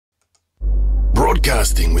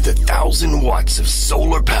Broadcasting with 1,000 watts of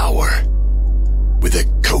solar power. With a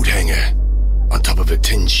coat hanger on top of a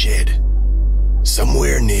tin shed.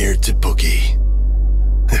 Somewhere near Tapuki.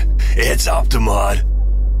 It's Optimod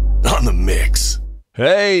on the mix.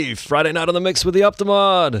 Hey, Friday night on the mix with the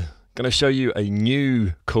Optimod. Going to show you a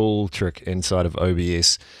new cool trick inside of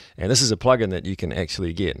OBS. And this is a plugin that you can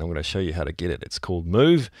actually get. And I'm going to show you how to get it. It's called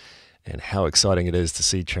Move. And how exciting it is to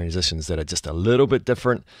see transitions that are just a little bit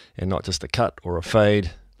different and not just a cut or a fade,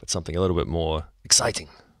 but something a little bit more exciting.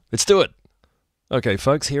 Let's do it. Okay,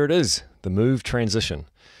 folks, here it is, the Move transition.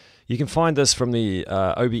 You can find this from the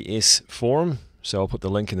OBS forum, so I'll put the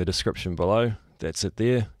link in the description below. That's it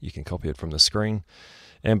there. You can copy it from the screen.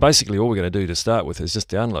 And basically all we're going to do to start with is just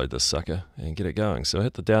download this sucker and get it going. So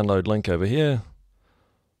hit the download link over here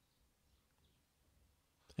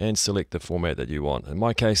and select the format that you want. In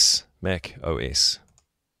my case, Mac OS.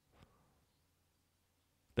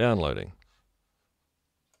 Downloading.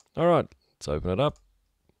 All right, let's open it up.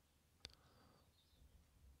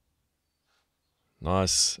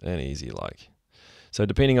 Nice and easy like. So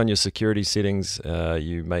depending on your security settings,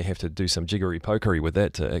 you may have to do some jiggery-pokery with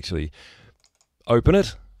that to actually open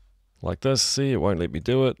it. Like this, see, it won't let me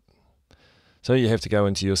do it. So you have to go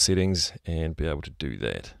into your settings and be able to do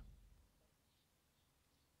that.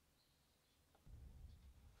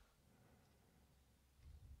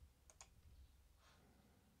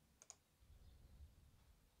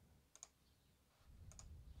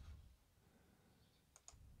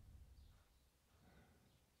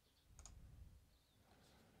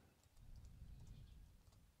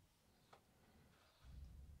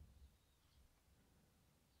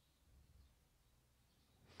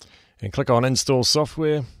 And click on Install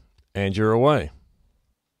Software, and you're away.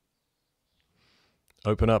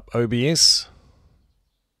 Open up OBS.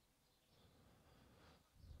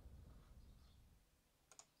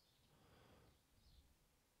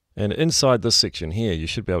 And inside this section here, you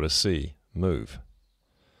should be able to see Move.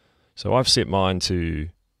 So I've set mine to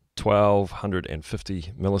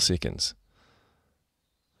 1250 milliseconds.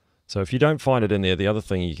 So if you don't find it in there, the other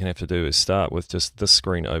thing you can have to do is start with just this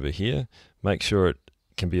screen over here. Make sure it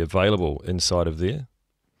can be available inside of there.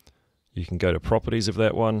 You can go to properties of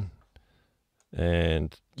that one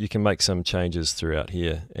and you can make some changes throughout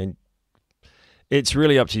here, and it's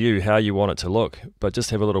really up to you how you want it to look, but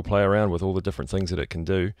just have a little play around with all the different things that it can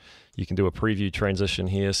do. You can do a preview transition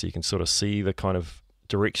here so you can sort of see the kind of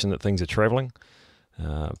direction that things are traveling,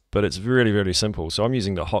 but it's really, really simple. So I'm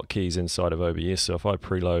using the hotkeys inside of OBS, so if I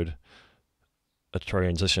preload a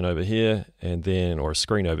transition over here and then, or a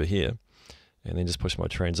screen over here, and then just push my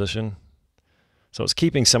transition. So it's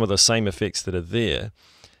keeping some of the same effects that are there,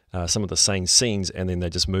 some of the same scenes, and then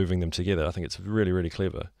they're just moving them together. I think it's really, really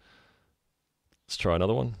clever. Let's try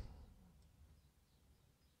another one.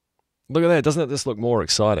 Look at that, doesn't it just look more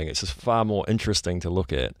exciting? It's just far more interesting to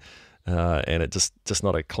look at, and it's just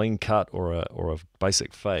not a clean cut or a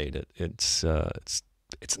basic fade. It's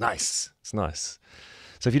nice. It's nice.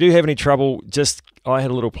 So if you do have any trouble, I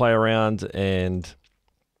had a little play around and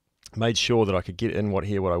made sure that I could get in what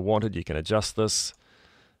I wanted. You can adjust this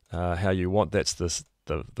how you want. That's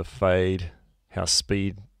the fade, how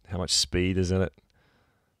much speed is in it.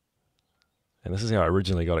 And this is how I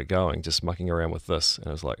originally got it going, just mucking around with this. And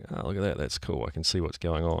I was like, oh, look at that, that's cool. I can see what's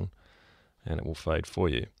going on, and it will fade for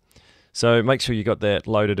you. So make sure you got that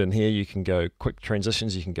loaded in here. You can go quick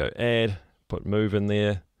transitions, you can go add, put Move in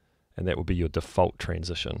there, and that will be your default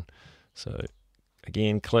transition. So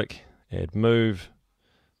again, click, add Move.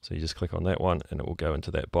 So you just click on that one and it will go into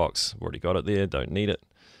that box. I've already got it there, don't need it.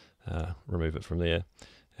 Remove it from there.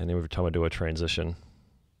 And then every time I do a transition,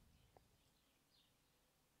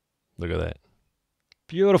 look at that.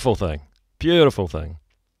 Beautiful thing. Beautiful thing.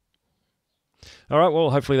 All right, well,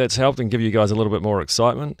 hopefully that's helped and give you guys a little bit more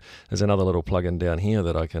excitement. There's another little plugin down here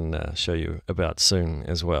that I can show you about soon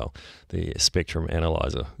as well. The Spectrum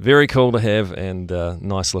Analyzer. Very cool to have and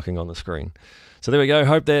nice looking on the screen. So there we go.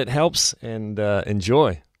 Hope that helps, and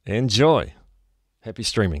enjoy. Enjoy. Happy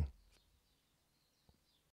streaming.